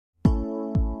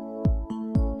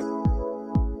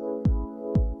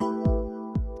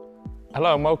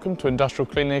Hello and welcome to Industrial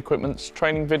Cleaning Equipment's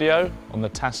training video on the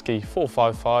Taski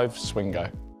 455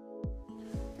 Swingo.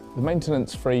 The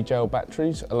maintenance-free gel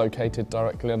batteries are located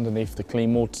directly underneath the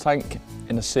clean water tank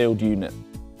in a sealed unit.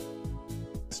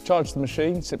 To charge the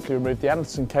machine, simply remove the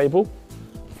Anderson cable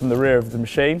from the rear of the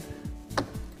machine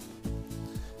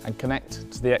and connect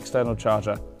to the external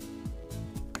charger.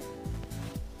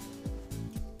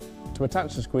 To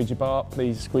attach the squeegee bar,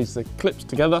 please squeeze the clips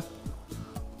together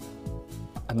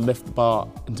and lift the bar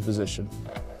into position.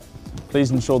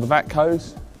 Please ensure the vac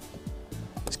hose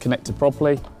is connected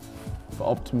properly for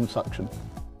optimum suction.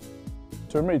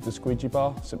 To remove the squeegee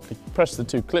bar, simply press the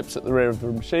two clips at the rear of the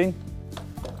machine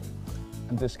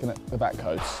and disconnect the vac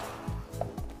hose.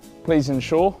 Please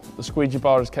ensure the squeegee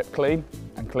bar is kept clean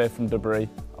and clear from debris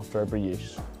after every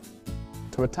use.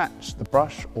 To attach the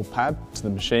brush or pad to the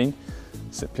machine,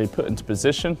 simply put into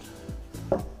position,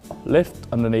 lift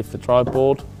underneath the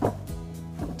tri-board,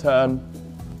 turn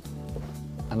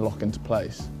and lock into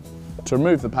place. To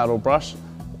remove the pad or brush,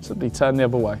 simply turn the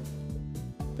other way.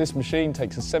 This machine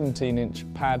takes a 17-inch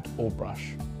pad or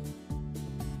brush.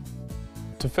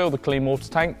 To fill the clean water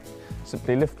tank,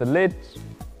 simply lift the lid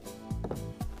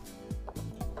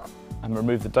and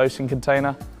remove the dosing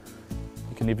container.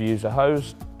 You can either use a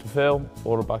hose to fill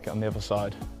or a bucket on the other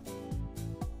side.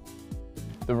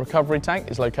 The recovery tank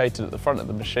is located at the front of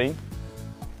the machine.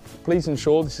 Please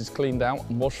ensure this is cleaned out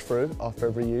and washed through after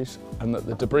every use and that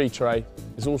the debris tray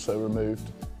is also removed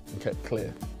and kept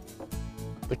clear.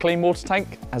 The clean water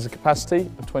tank has a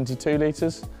capacity of 22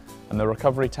 litres and the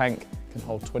recovery tank can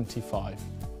hold 25.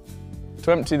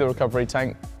 To empty the recovery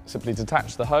tank, simply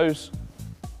detach the hose,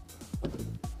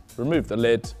 remove the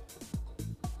lid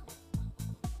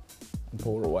and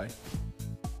pour away.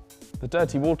 The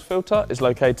dirty water filter is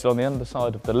located on the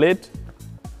underside of the lid.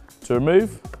 To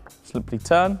remove, simply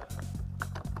turn,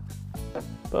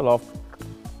 pull off.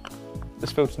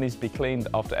 This filter needs to be cleaned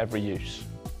after every use.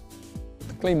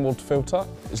 The clean water filter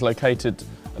is located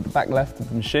at the back left of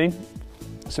the machine.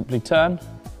 Simply turn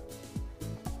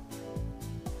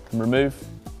and remove.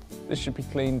 This should be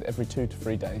cleaned every 2 to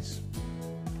 3 days.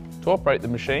 To operate the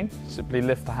machine, simply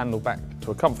lift the handle back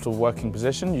to a comfortable working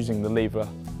position using the lever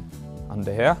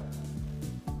under here.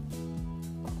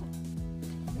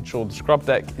 Ensure the scrub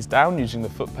deck is down using the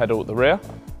foot pedal at the rear.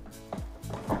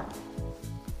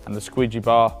 And the squeegee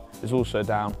bar is also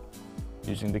down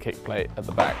using the kick plate at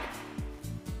the back.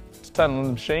 To turn on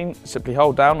the machine, simply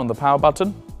hold down on the power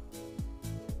button,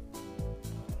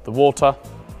 the water,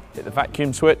 hit the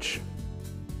vacuum switch,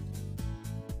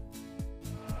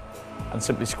 and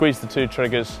simply squeeze the two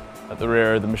triggers at the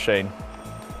rear of the machine.